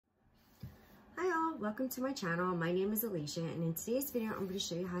welcome to my channel. My name is Alicia, and in today's video I'm going to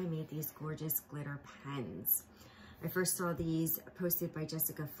show you how I made these gorgeous glitter pens. I first saw these posted by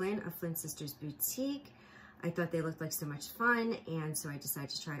Jessica Flynn of Flynn Sisters Boutique. I thought they looked like so much fun, and so I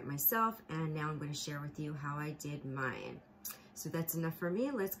decided to try it myself, and now I'm going to share with you how I did mine. So that's enough for me.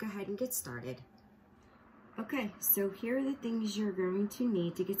 Let's go ahead and get started. Okay, so here are the things you're going to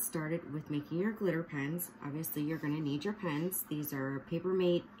need to get started with making your glitter pens. Obviously, you're going to need your pens. These are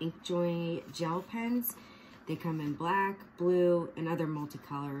Papermate Inkjoy gel pens. They come in black, blue, and other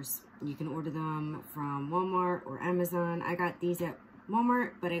multicolors. You can order them from Walmart or Amazon. I got these at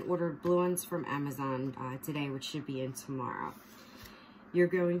Walmart, but I ordered blue ones from Amazon today, which should be in tomorrow. You're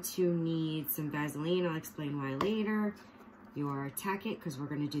going to need some Vaseline. I'll explain why later. Your Tack-it, because we're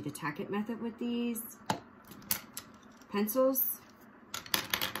going to do the Tack-it method with these. Pencils,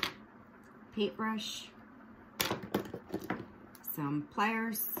 paintbrush, some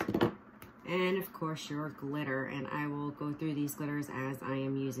pliers, and of course your glitter. And I will go through these glitters as I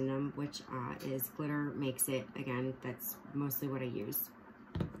am using them, which is Glitter Makes It. Again, that's mostly what I use.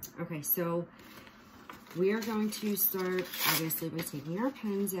 Okay, so we are going to start obviously by taking our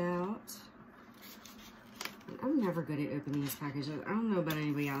pens out. I'm never good at opening these packages. I don't know about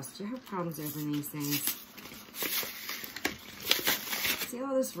anybody else. Do you have problems opening these things? See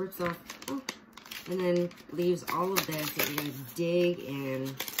how this rips off? Oh, and then leaves all of this that you're going to dig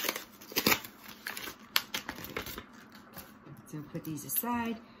in. So put these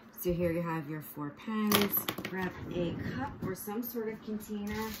aside. So here you have your 4 pens. Grab a cup or some sort of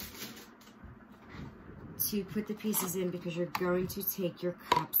container to put the pieces in, because you're going to take your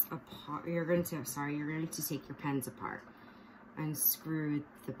cups apart. You're going to take your pens apart. Unscrew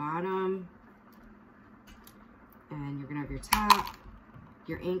the bottom. And you're going to have your top.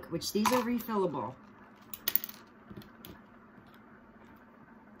 Your ink, which these are refillable.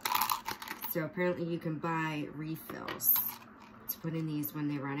 So apparently you can buy refills to put in these when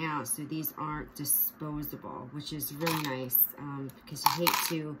they run out. So these aren't disposable, which is really nice, because you hate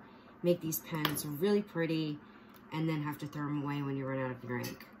to make these pens really pretty and then have to throw them away when you run out of your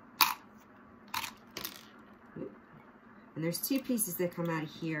ink. And there's 2 pieces that come out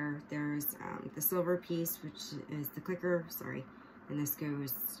of here. There's the silver piece, which is the clicker, and this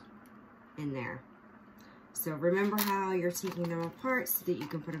goes in there. So remember how you're taking them apart so that you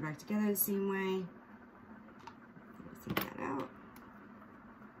can put them back together the same way. Let's take that out.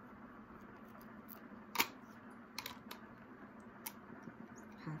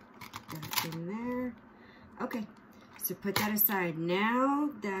 Put that in there. Okay, so put that aside.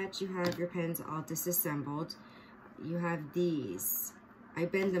 Now that you have your pens all disassembled, you have these. I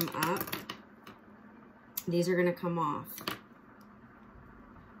bend them up. These are gonna come off.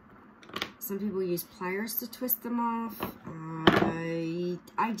 Some people use pliers to twist them off.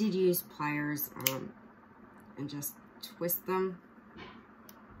 I did use pliers and just twist them,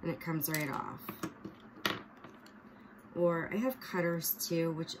 and it comes right off. Or I have cutters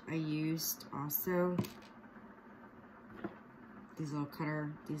too, which I used also. These little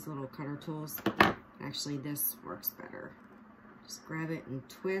cutter tools. Actually, this works better. Just grab it and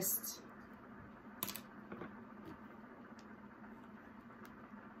twist.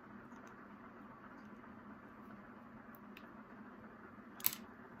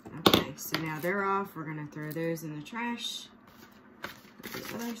 Okay, so now they're off. We're gonna throw those in the trash. Put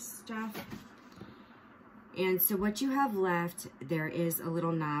this other stuff. And so what you have left, there is a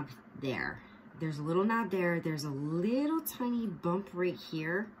little knob there. There's a little knob there. There's a little tiny bump right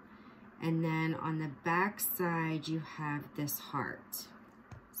here. And then on the back side, you have this heart.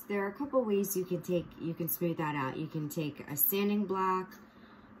 So there are a couple ways you can smooth that out. You can take a sanding block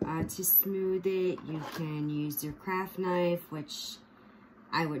to smooth it. You can use your craft knife, which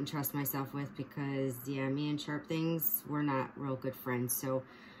I wouldn't trust myself with, because yeah, me and sharp things, we're not real good friends. So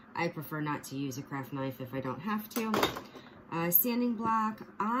I prefer not to use a craft knife if I don't have to. Sanding block,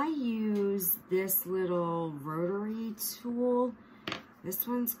 I use this little rotary tool. This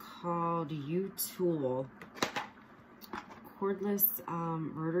one's called U-Tool, cordless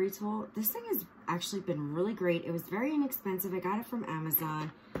rotary tool. This thing has actually been really great. It was very inexpensive. I got it from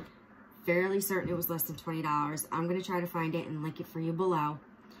Amazon. Fairly certain it was less than $20. I'm going to try to find it and link it for you below.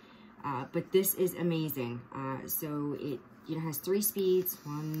 But this is amazing. So it has 3 speeds,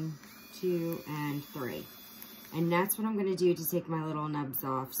 1, 2, and 3. And that's what I'm going to do to take my little nubs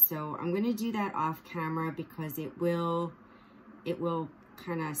off. So I'm going to do that off camera, because it will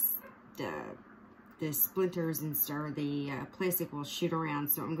kind of, the splinters and the plastic will shoot around.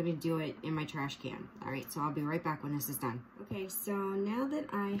 So I'm going to do it in my trash can. All right, so I'll be right back when this is done. Okay, so now that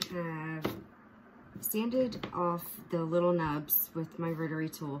I have sanded off the little nubs with my rotary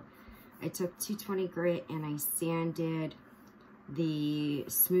tool, I took 220 grit and I sanded the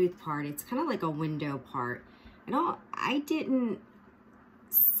smooth part. It's kind of like a window part. I didn't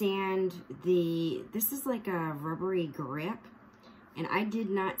sand this is like a rubbery grip, and I did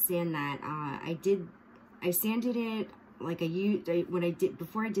not sand that. I sanded it like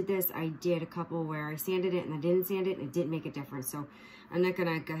before I did this, I did a couple where I sanded it and I didn't sand it and it didn't make a difference. So I'm not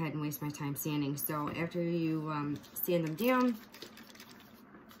gonna go ahead and waste my time sanding. So after you sand them down,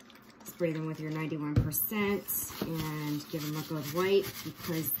 spray them with your 91% and give them a good wipe,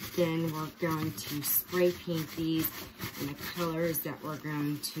 because then we're going to spray paint these in the colors that we're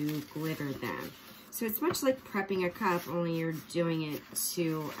going to glitter them. So it's much like prepping a cup, only you're doing it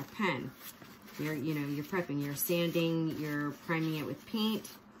to a pen. You're prepping, you're sanding, you're priming it with paint,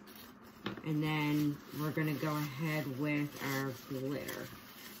 and then we're gonna go ahead with our glitter.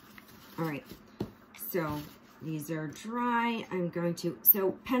 All right, so these are dry.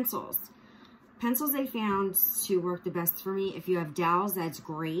 So pencils I found to work the best for me. If you have dowels, that's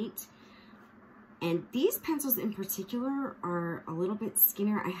great. And these pencils in particular are a little bit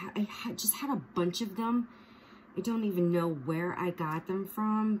skinnier. I just had a bunch of them. I don't even know where I got them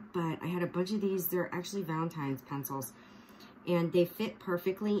from, but I had a bunch of these. They're actually Valentine's pencils, and they fit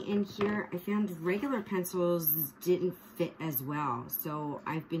perfectly in here. I found regular pencils didn't fit as well, so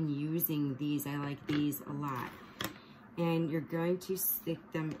I've been using these. I like these a lot. And you're going to stick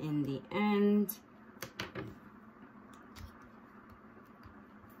them in the end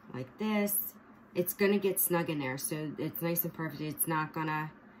like this. It's gonna get snug in there, so it's nice and perfect. It's not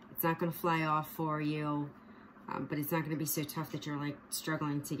gonna fly off for you. But it's not going to be so tough that you're like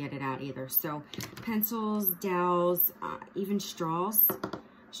struggling to get it out either. So pencils, dowels, even straws.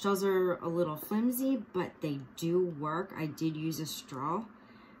 Straws are a little flimsy, but they do work. I did use a straw,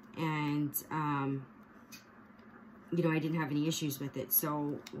 and you know, I didn't have any issues with it.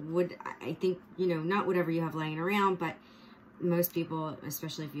 So I think, you know, not whatever you have laying around, but most people,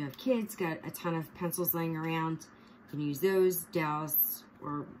 especially if you have kids, got a ton of pencils laying around. You can use those, dowels,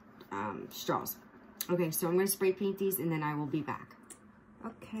 or straws. Okay, so I'm going to spray paint these and then I will be back.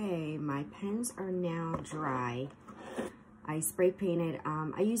 Okay, my pens are now dry. I spray painted,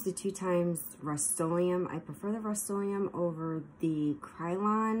 I used the 2x Rust-Oleum. I prefer the Rust-Oleum over the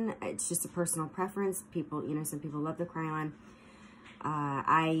Krylon. It's just a personal preference. People, you know, some people love the Krylon.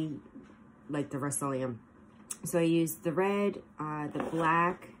 I like the Rust-Oleum. So I used the red, the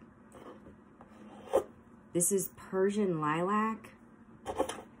black. This is Persian Lilac.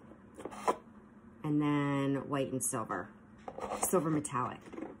 And then white and silver metallic.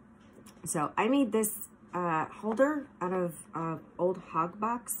 So I made this holder out of old hog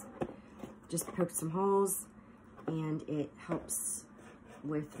box. Just poked some holes, and it helps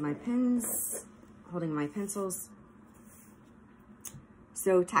with my pens, holding my pencils.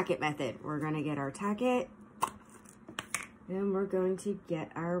 So Tack-it method. We're gonna get our Tack-it, and we're going to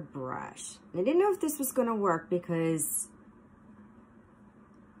get our brush. And I didn't know if this was gonna work because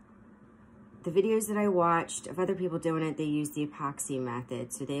the videos that I watched of other people doing it, they used the epoxy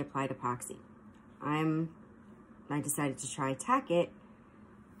method, so they applied epoxy. I decided to try Tack-it,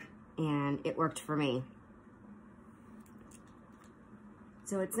 and it worked for me.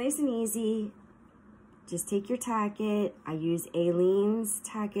 So it's nice and easy. Just take your Tack-it. I use Aileen's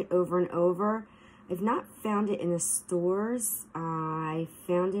Tack-it over and over. I've not found it in the stores. I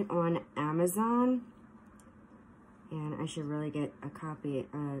found it on Amazon, and I should really get a copy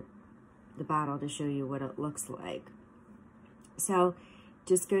the bottle to show you what it looks like. So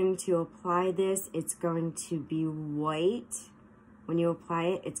just going to apply this. It's going to be white. When you apply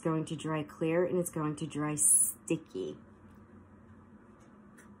it, it's going to dry clear and it's going to dry sticky.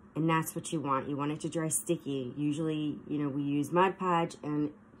 And that's what you want. You want it to dry sticky. Usually, you know, we use Mod Podge,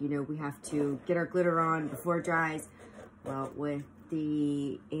 and, you know, we have to get our glitter on before it dries. Well, with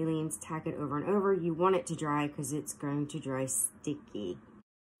the Aileen's Tack-it over and over, you want it to dry because it's going to dry sticky.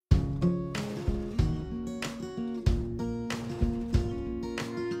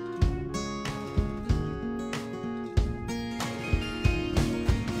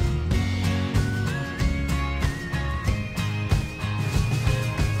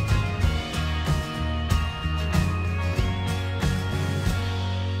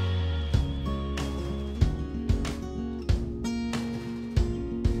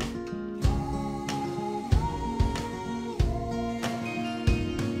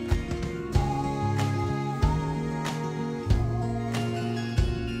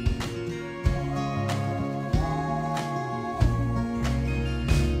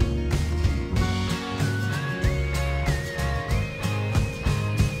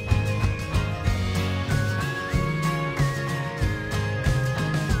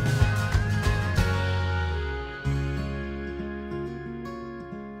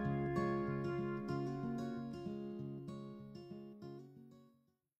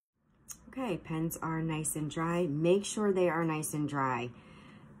 say, pens are nice and dry. Make sure they are nice and dry.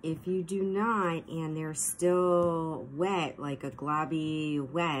 If you do not, and they're still wet, like a globby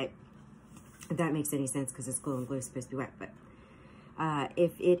wet, if that makes any sense, because it's glue and glue is supposed to be wet, but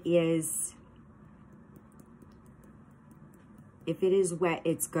if it is wet,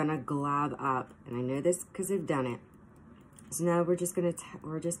 it's gonna glob up, and I know this because I've done it. So now we're just gonna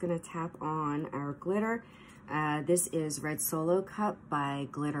tap on our glitter. This is Red Solo Cup by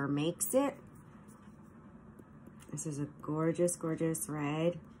Glitter Makes It. This is a gorgeous, gorgeous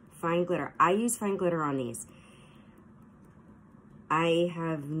red fine glitter. I use fine glitter on these. I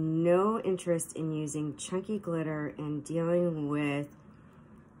have no interest in using chunky glitter and dealing with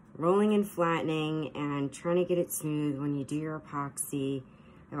rolling and flattening and trying to get it smooth when you do your epoxy.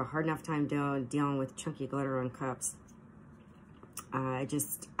 I have a hard enough time dealing with chunky glitter on cups.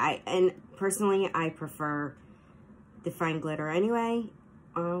 And personally, I prefer the fine glitter anyway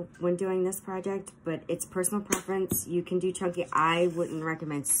when doing this project, but it's personal preference. You can do chunky. I wouldn't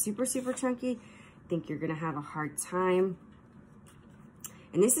recommend super, super chunky. I think you're gonna have a hard time.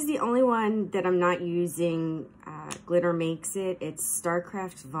 And this is the only one that I'm not using. Glitter Makes It. It's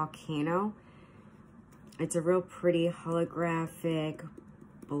Starcraft Volcano. It's a real pretty holographic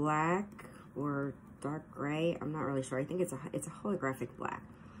black or dark gray. I'm not really sure. I think it's a holographic black.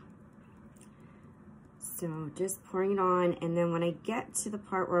 So just pouring it on, and then when I get to the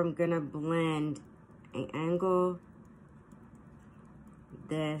part where I'm gonna blend, I angle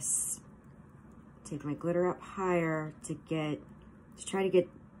this, take my glitter up higher to try to get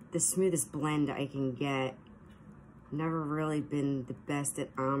the smoothest blend I can get. Never really been the best at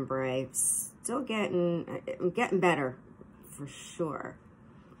ombre. I'm getting better for sure.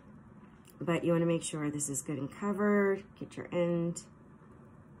 But you want to make sure this is good and covered. Get your end.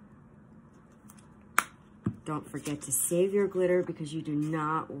 Don't forget to save your glitter because you do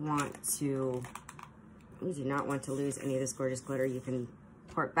not want to lose any of this gorgeous glitter. You can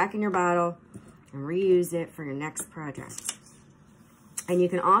pour it back in your bottle and reuse it for your next project. And you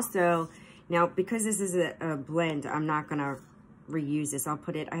can also, now because this is a blend, I'm not gonna reuse this. I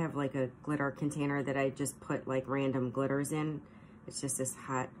have like a glitter container that I just put like random glitters in. It's just this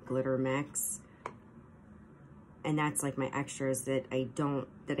hot glitter mix. And that's like my extras that I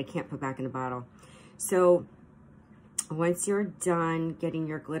can't put back in the bottle. So once you're done getting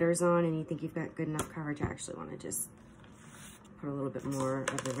your glitters on and you think you've got good enough coverage, I actually want to just put a little bit more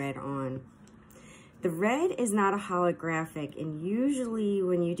of the red on. The red is not a holographic, and usually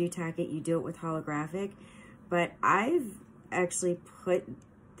when you do Tack-it, you do it with holographic, but I've actually put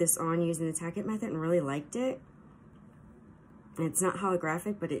this on using the Tack-it method and really liked it. And it's not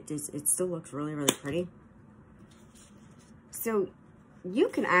holographic, but it still looks really, really pretty. So you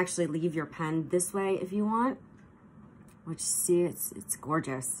can actually leave your pen this way if you want, which, see, it's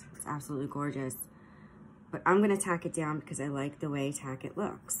gorgeous. It's absolutely gorgeous. But I'm gonna tack it down because I like the way Tack-it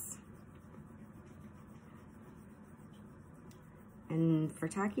looks. And for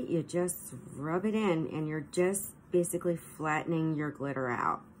Tack-it, you just rub it in and you're just basically flattening your glitter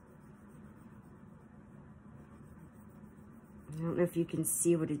out. I don't know if you can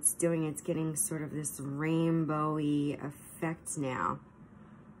see what it's doing. It's getting sort of this rainbowy effect now.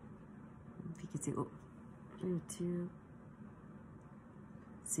 If you can see, oh, 2.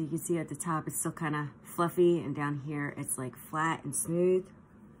 So you can see at the top, it's still kind of fluffy, and down here, it's like flat and smooth.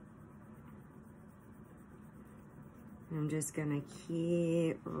 I'm just gonna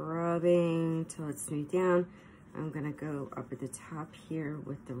keep rubbing till it's smooth down. I'm gonna go up at the top here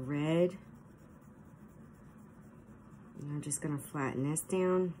with the red. And I'm just gonna flatten this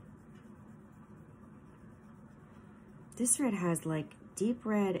down. This red has like deep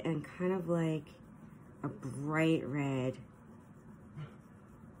red and kind of like a bright red.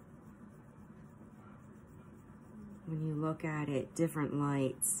 When you look at it, different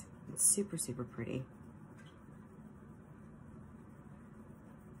lights, it's super, super pretty.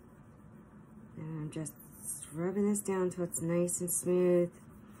 And I'm just rubbing this down until it's nice and smooth.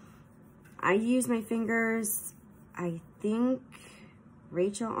 I use my fingers. I think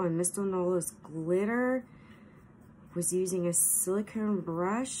Rachel on Mr. Nola's glitter was using a silicone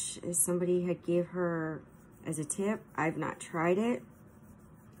brush as somebody had gave her as a tip. I've not tried it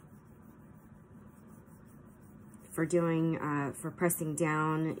for doing, for pressing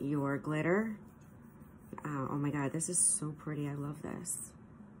down your glitter. Oh my God, this is so pretty. I love this.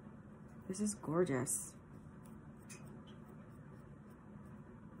 This is gorgeous.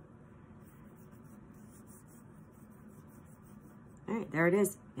 All right, there it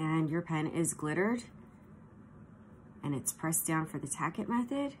is. And your pen is glittered and it's pressed down for the Tack-it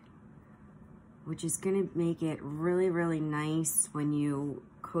method. which is gonna make it really, really nice when you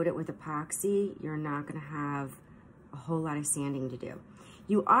coat it with epoxy. You're not gonna have a whole lot of sanding to do.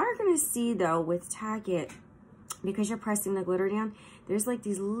 You are gonna see though with Tack-it, because you're pressing the glitter down, there's like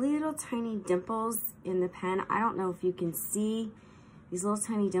these little tiny dimples in the pen. I don't know if you can see these little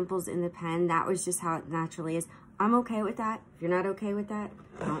tiny dimples in the pen. That was just how it naturally is. I'm okay with that. If you're not okay with that,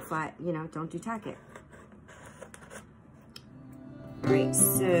 don't do Tack-it. All right,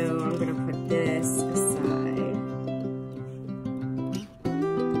 so I'm gonna put this aside. And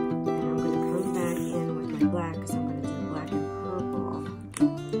I'm gonna come back in with my black, because I'm gonna do black and purple on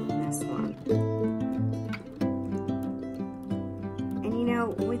this one. And you know,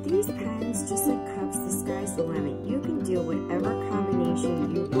 with these pens, just like cups, the sky's the limit. You can do whatever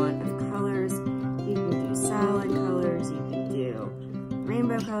combination you want of colors. You can do solid colors, you can do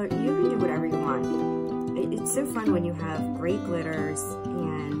rainbow color, you can do whatever you want. It's so fun when you have great glitters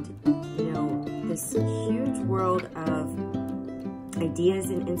and, you know, this huge world of ideas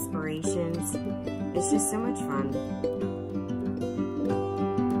and inspirations. It's just so much fun.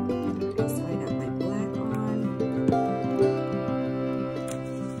 Okay, so I got my black on.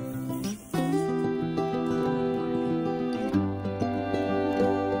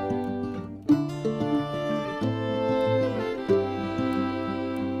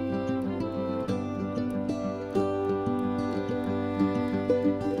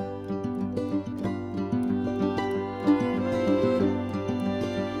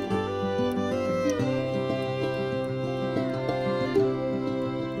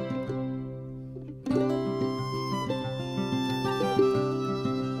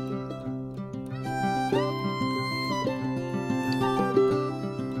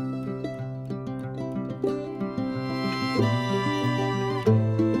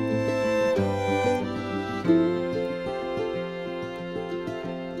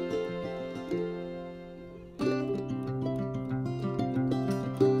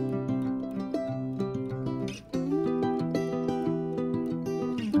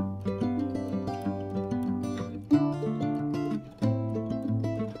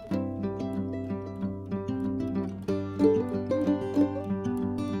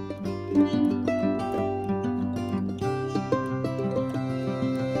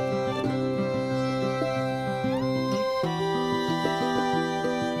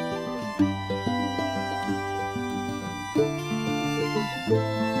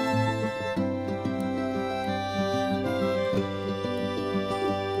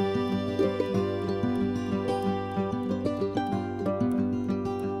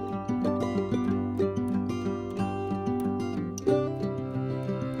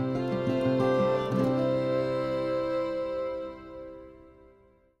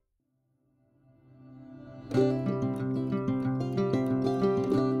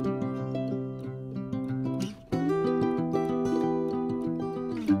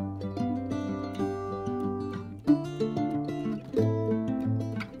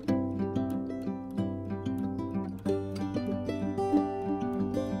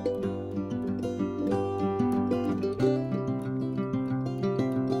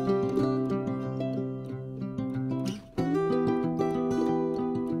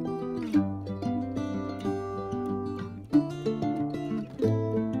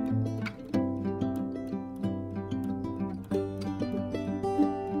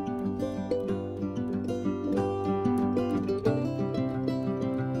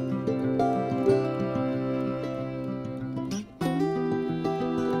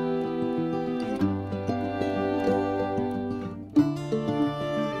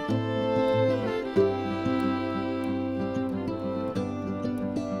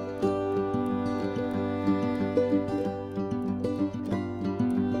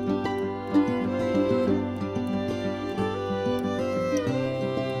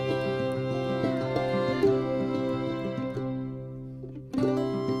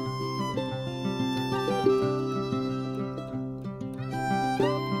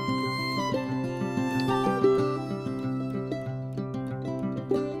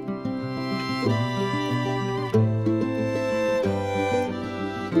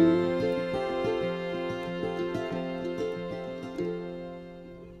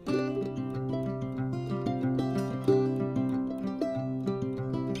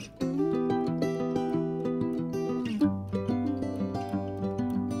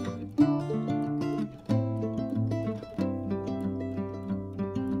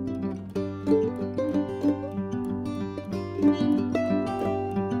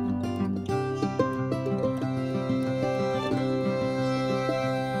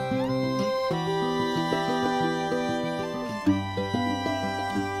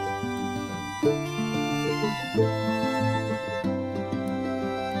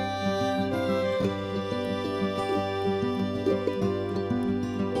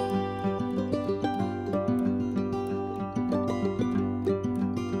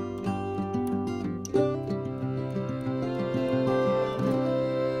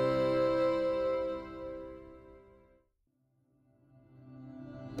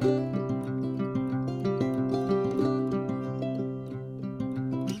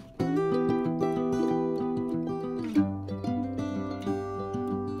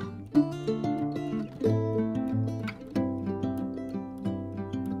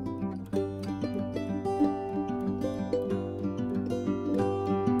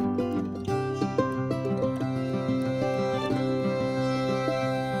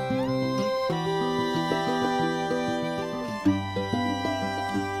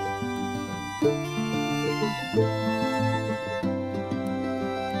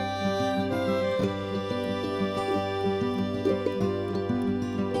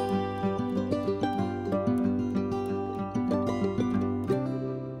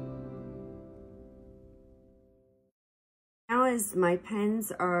 Now as my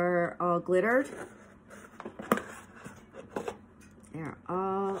pens are all glittered, they're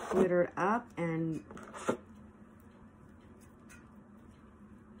all glittered up, and you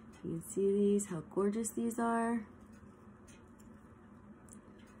can see these, how gorgeous these are.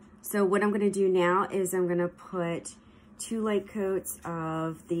 So what I'm going to do now is I'm going to put 2 light coats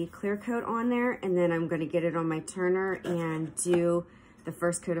of the clear coat on there, and then I'm going to get it on my turner and do the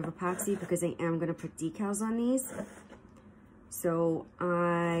first coat of epoxy, because I am going to put decals on these. So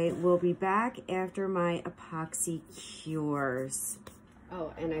I will be back after my epoxy cures.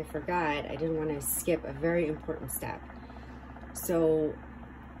 Oh, and I forgot, I didn't want to skip a very important step. So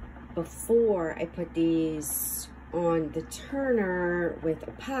before I put these on the turner with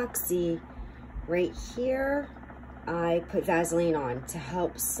epoxy, right here, I put Vaseline on to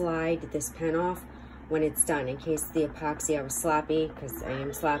help slide this pen off when it's done, in case the epoxy, I was sloppy, because I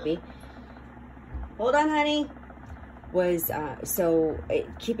am sloppy. Hold on, honey.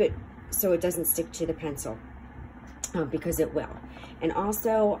 Keep it so it doesn't stick to the pencil, because it will. And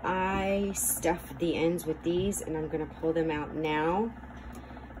also I stuffed the ends with these, and I'm going to pull them out now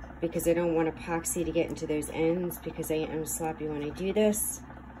because I don't want epoxy to get into those ends, because I am sloppy when I do this.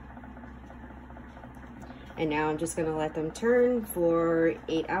 And now I'm just going to let them turn for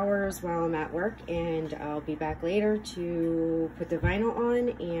 8 hours while I'm at work, and I'll be back later to put the vinyl on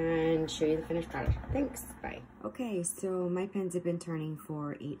and show you the finished product. Thanks, bye. Okay, so my pens have been turning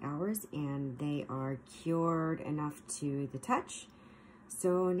for 8 hours, and they are cured enough to the touch.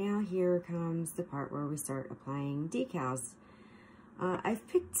 So now here comes the part where we start applying decals.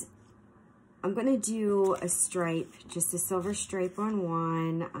 I'm going to do a stripe, just a silver stripe on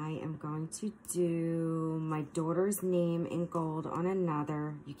one. I am going to do my daughter's name in gold on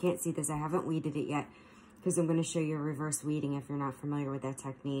another. You can't see this, I haven't weeded it yet, because I'm going to show you reverse weeding if you're not familiar with that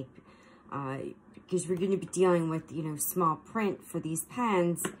technique. Because we're going to be dealing with, you know, small print for these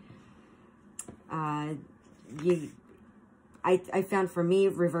pens. I found for me,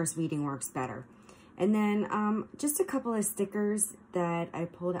 reverse weeding works better. And then just a couple of stickers that I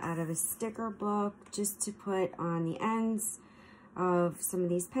pulled out of a sticker book just to put on the ends of some of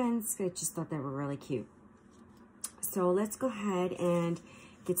these pens. I just thought they were really cute. So let's go ahead and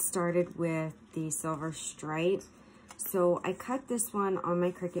get started with the silver stripe. So I cut this one on my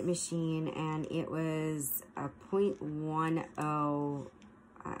Cricut machine, and it was a 0.10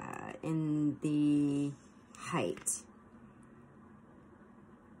 in the height.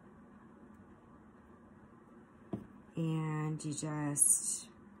 And you just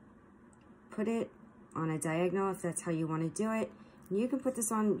put it on a diagonal if that's how you want to do it. And you can put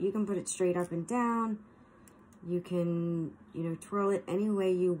this on, you can put it straight up and down. You can, you know, twirl it any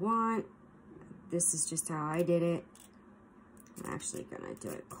way you want. This is just how I did it. I'm actually gonna do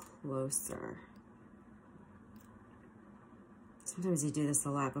it closer. Sometimes you do this a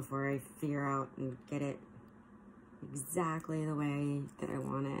lot before I figure out and get it exactly the way that I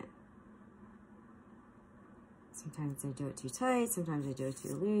want it. Sometimes I do it too tight, sometimes I do it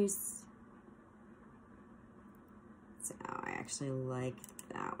too loose. So I actually like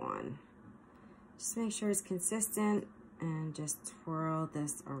that one. Just make sure it's consistent and just twirl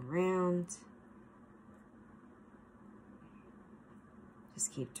this around.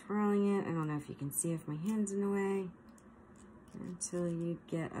 Just keep twirling it. I don't know if you can see if my hand's in the way, until you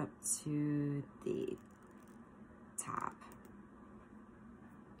get up to the top.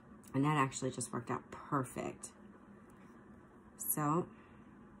 And that actually just worked out perfect. So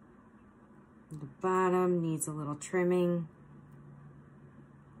the bottom needs a little trimming.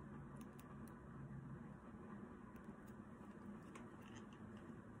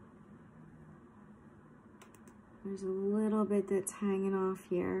 There's a little bit that's hanging off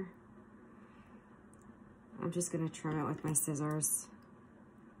here. I'm just going to trim it with my scissors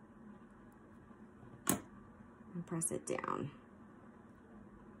and press it down.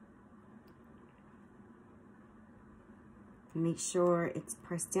 Make sure it's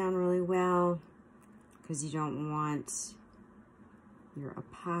pressed down really well because you don't want your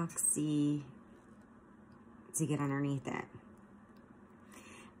epoxy to get underneath it.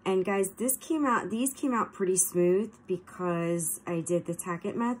 And guys, these came out pretty smooth because I did the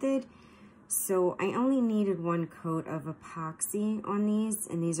Tack-it method. So I only needed 1 coat of epoxy on these,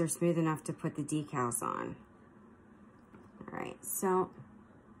 and these are smooth enough to put the decals on. All right, so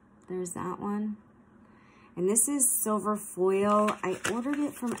there's that one. And this is silver foil. I ordered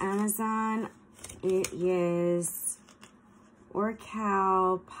it from Amazon. It is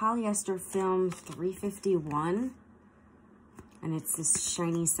Oracal polyester film 351. And it's this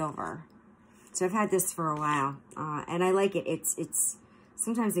shiny silver. So I've had this for a while. And I like it. It's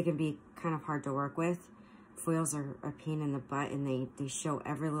sometimes it can be kind of hard to work with. Foils are a pain in the butt and they show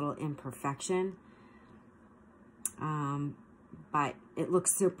every little imperfection. But it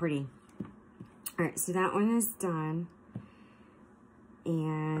looks so pretty. All right, so that one is done.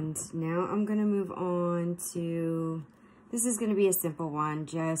 And now I'm gonna move on to, this is gonna be a simple one,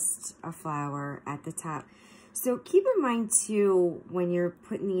 just a flower at the top. So keep in mind too, when you're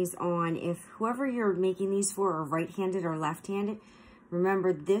putting these on, if whoever you're making these for are right-handed or left-handed,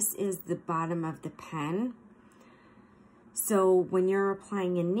 remember this is the bottom of the pen. So when you're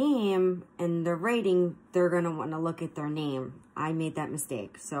applying a name and they're writing, they're gonna wanna look at their name. I made that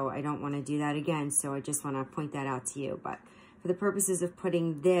mistake, so I don't wanna do that again. So I just wanna point that out to you. But for the purposes of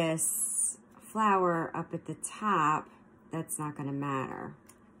putting this flower up at the top, that's not gonna matter.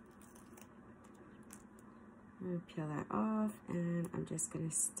 I'm gonna peel that off and I'm just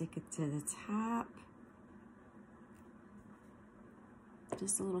gonna stick it to the top.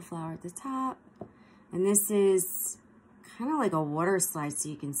 Just a little flower at the top. And this is kind of like a water slide so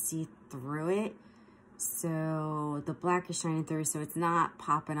you can see through it. So the black is shining through so it's not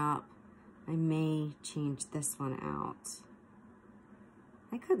popping up. I may change this one out.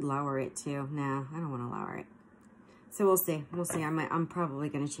 I could lower it too. No, I don't want to lower it. So we'll see. We'll see. I'm probably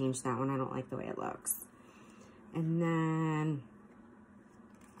going to change that one. I don't like the way it looks. And then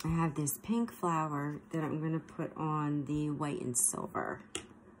I have this pink flower that I'm going to put on the white and silver.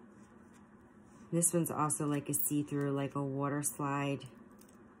 This one's also like a see-through, like a water slide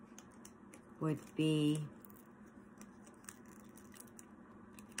would be.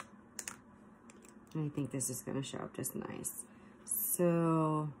 And I think this is going to show up just nice.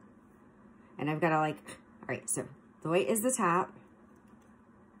 So, and I've got to like, all right, so the white is the top.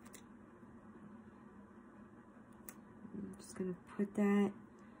 I'm just going to put that,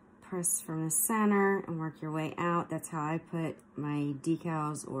 press from the center and work your way out. That's how I put my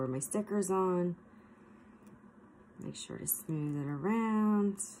decals or my stickers on. Make sure to smooth it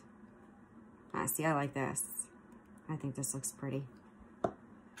around. Ah, see, I like this. I think this looks pretty.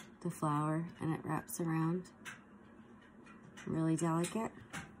 The flower, and it wraps around. Really delicate.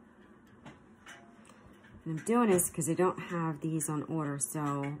 And I'm doing this because I don't have these on order,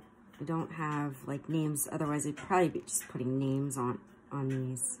 so I don't have like names. Otherwise, I'd probably be just putting names on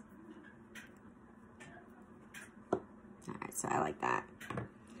these. All right, so I like that.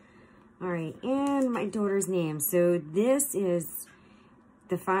 All right, and my daughter's name. So this is,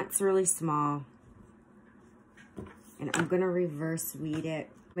 the font's really small. And I'm gonna reverse weed it.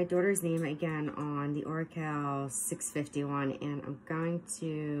 My daughter's name again on the Oracal 651, and I'm going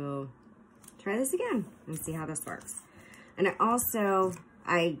to try this again and see how this works. And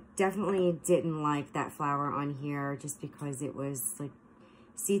I definitely didn't like that flower on here just because it was like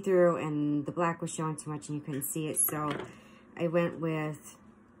see-through and the black was showing too much and you couldn't see it. So I went with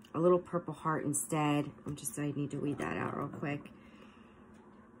a little purple heart instead. I need to weed that out real quick.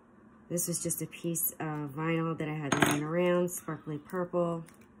 This was just a piece of vinyl that I had laying around, sparkly purple,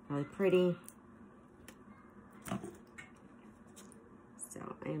 really pretty.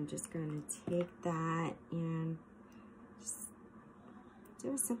 So I am just going to take that and just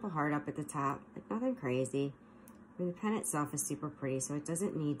do a simple heart up at the top, like nothing crazy. I mean, the pen itself is super pretty, so it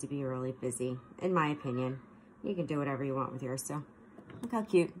doesn't need to be really busy, in my opinion. You can do whatever you want with yours, so look how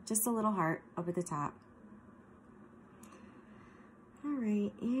cute. Just a little heart up at the top. All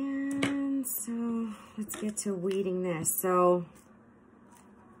right, and so let's get to weeding this. So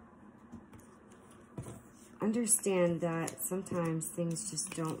understand that sometimes things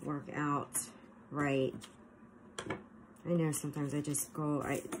just don't work out right. I know sometimes I just go,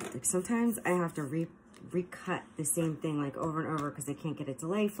 sometimes I have to recut the same thing like over and over because I can't get it to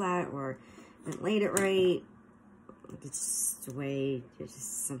lay flat or didn't lay it right. It's just the way,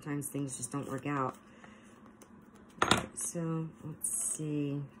 sometimes things just don't work out. So let's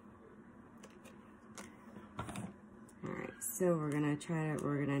see. All right, so we're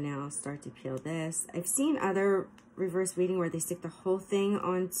gonna now start to peel this. I've seen other reverse weeding where they stick the whole thing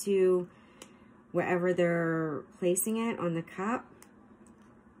onto wherever they're placing it on the cup,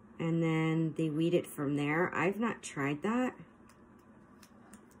 and then they weed it from there. I've not tried that,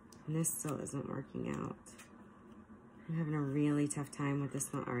 and this still isn't working out. I'm having a really tough time with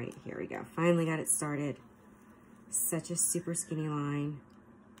this one. All right, here we go. Finally got it started. Such a super skinny line.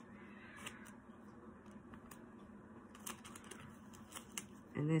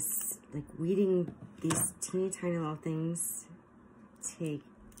 And this, like, weeding these teeny tiny little things take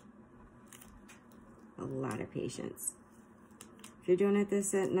a lot of patience. If you're doing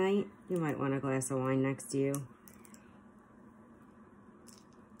this at night, you might want a glass of wine next to you.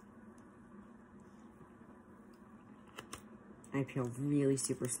 I peel really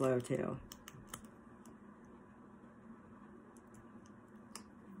super slow too.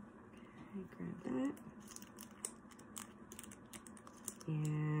 Okay, grab that.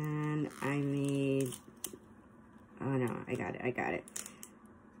 And I made, oh no, I got it.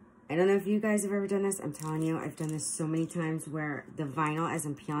 I don't know if you guys have ever done this. I'm telling you, I've done this so many times where the vinyl, as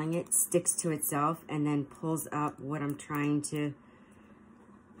I'm peeling it, sticks to itself and then pulls up what I'm trying to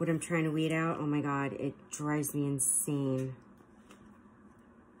weed out. Oh my God, it drives me insane.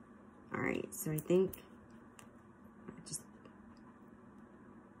 All right, so I think just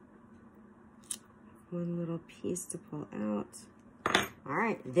one little piece to pull out. All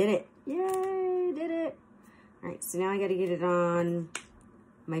right, did it. Yay, did it. All right, so now I got to get it on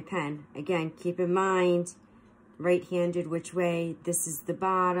my pen. Again, keep in mind, right-handed which way. This is the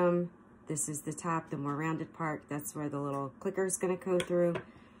bottom, this is the top, the more rounded part. That's where the little clicker is going to go through.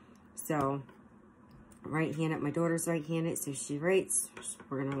 So right-handed, my daughter's right-handed, so she writes.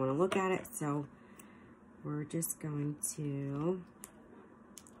 We're going to want to look at it. So we're just going to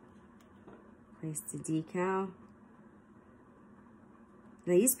place the decal.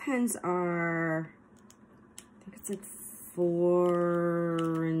 Now, these pens are, I think it's like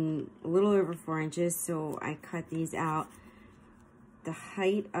 4 and a little over 4 inches, so I cut these out. The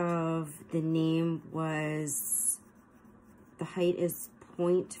height of the name was, the height is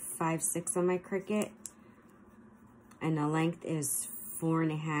 0.56 on my Cricut, and the length is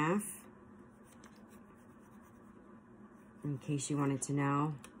 4.5, in case you wanted to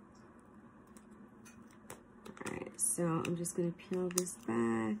know. Alright, so I'm just going to peel this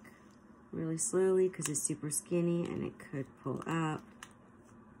back really slowly because it's super skinny and it could pull up.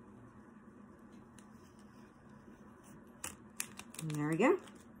 And there we go.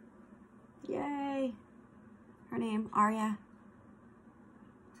 Yay! Her name, Aria.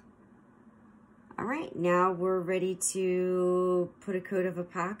 Alright, now we're ready to put a coat of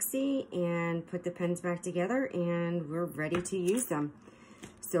epoxy and put the pens back together, and we're ready to use them.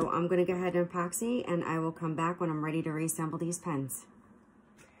 So I'm going to go ahead and epoxy, and I will come back when I'm ready to reassemble these pens.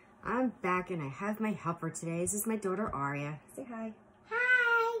 I'm back, and I have my helper today. This is my daughter, Aria. Say hi.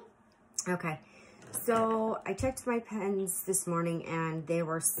 Hi. Okay, so I checked my pens this morning, and they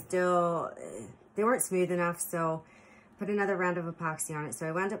were still, they weren't smooth enough, so put another round of epoxy on it. So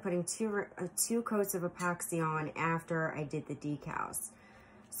I wound up putting two coats of epoxy on after I did the decals.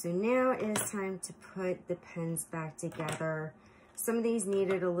 So now it is time to put the pens back together. Some of these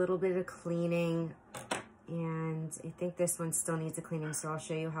needed a little bit of cleaning, and I think this one still needs a cleaning, so I'll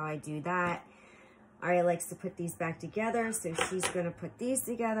show you how I do that. Aria likes to put these back together, so she's going to put these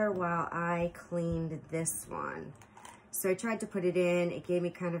together while I cleaned this one. So I tried to put it in. It gave me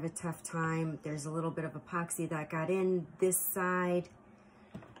kind of a tough time. There's a little bit of epoxy that got in this side,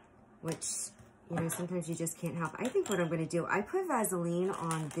 which, you know, sometimes you just can't help. I think what I'm going to do, I put Vaseline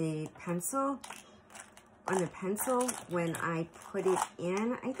on the pencil, when I put it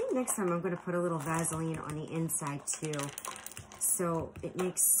in. I think next time I'm going to put a little Vaseline on the inside too, so it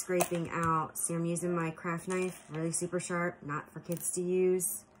makes scraping out. See, I'm using my craft knife, really super sharp, not for kids to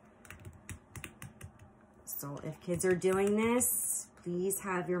use. So if kids are doing this, please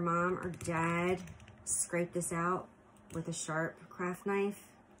have your mom or dad scrape this out with a sharp craft knife.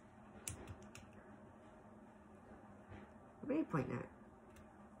 What are you pointing at?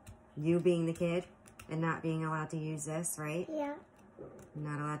 You being the kid and not being allowed to use this, right? Yeah. You're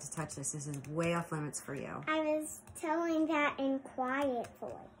not allowed to touch this. This is way off limits for you. I was telling that in quiet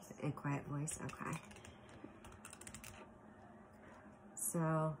voice. In quiet voice, okay.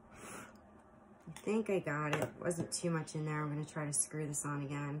 So, I think I got it. Wasn't too much in there. I'm going to try to screw this on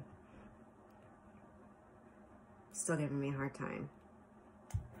again. Still giving me a hard time.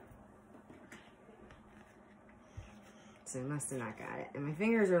 So I must have not got it. And my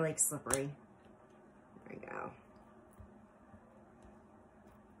fingers are like slippery. There we go.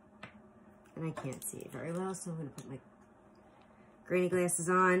 And I can't see it very well, so I'm going to put my granny glasses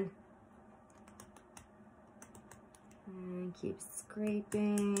on. And keep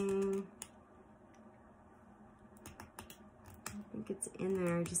scraping. I think it's in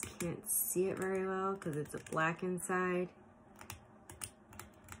there. I just can't see it very well because it's a black inside.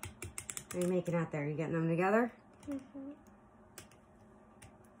 What are you making out there? Are you getting them together? Mm-hmm.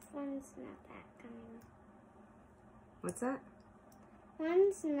 One's not that coming. What's that?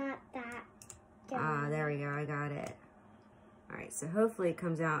 One's not that done. Ah, there we go. I got it. All right, so hopefully it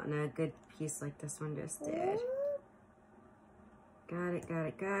comes out in a good piece like this one just did. Got it, got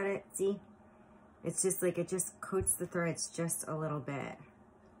it, got it. See? It's just like it just coats the threads just a little bit.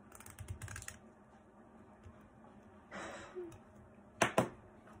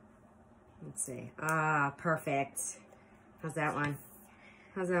 Let's see. Ah, perfect. How's that one?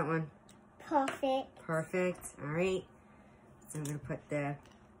 How's that one? Perfect. Perfect. All right. So I'm going to put the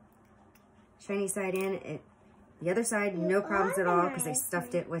shiny side in. The other side, no problems at all because I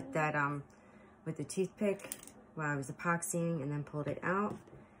stuffed it with that with the toothpick while I was epoxying and then pulled it out.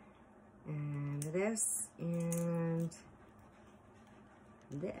 And this and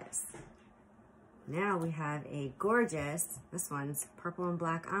this. Now we have a gorgeous, this one's purple and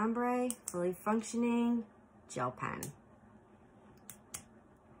black ombre, fully functioning gel pen.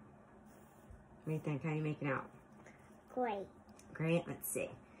 What do you think? How are you making out? Great. Great, let's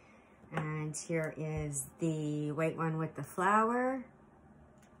see. And here is the white one with the flower.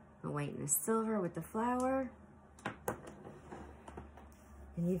 The white and the silver with the flower.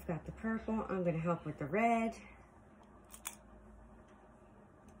 And you've got the purple. I'm going to help with the red.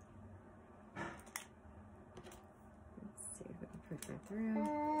 Let's see if we can put that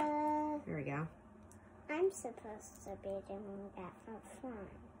through. There we go. I'm supposed to be doing that for fun.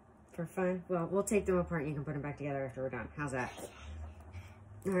 For fun? Well, we'll take them apart and you can put them back together after we're done. How's that?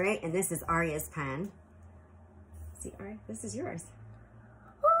 All right, and this is Arya's pen. See, Arya, this is yours.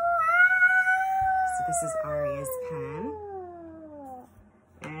 So this is Arya's pen.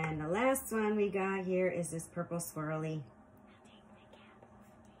 And the last one we got here is this purple swirly.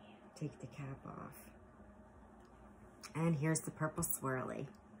 Take the cap off. And here's the purple swirly.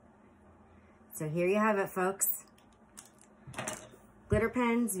 So here you have it, folks. Glitter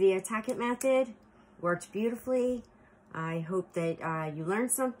pens via Tack-it method. Worked beautifully. I hope that you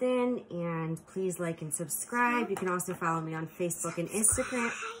learned something, and please like and subscribe. You can also follow me on Facebook and Instagram.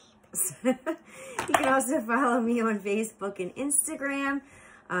 You can also follow me on Facebook and Instagram.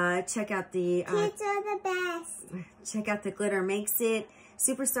 Check out the Kids are the best. Check out the Glitter Makes It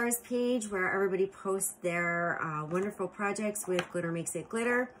Superstars page where everybody posts their wonderful projects with Glitter Makes It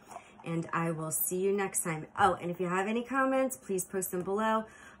Glitter. And I will see you next time. Oh, and if you have any comments, please post them below.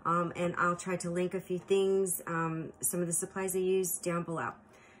 And I'll try to link a few things, some of the supplies I use down below.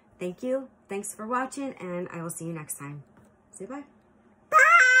 Thank you. Thanks for watching, and I will see you next time. Say bye.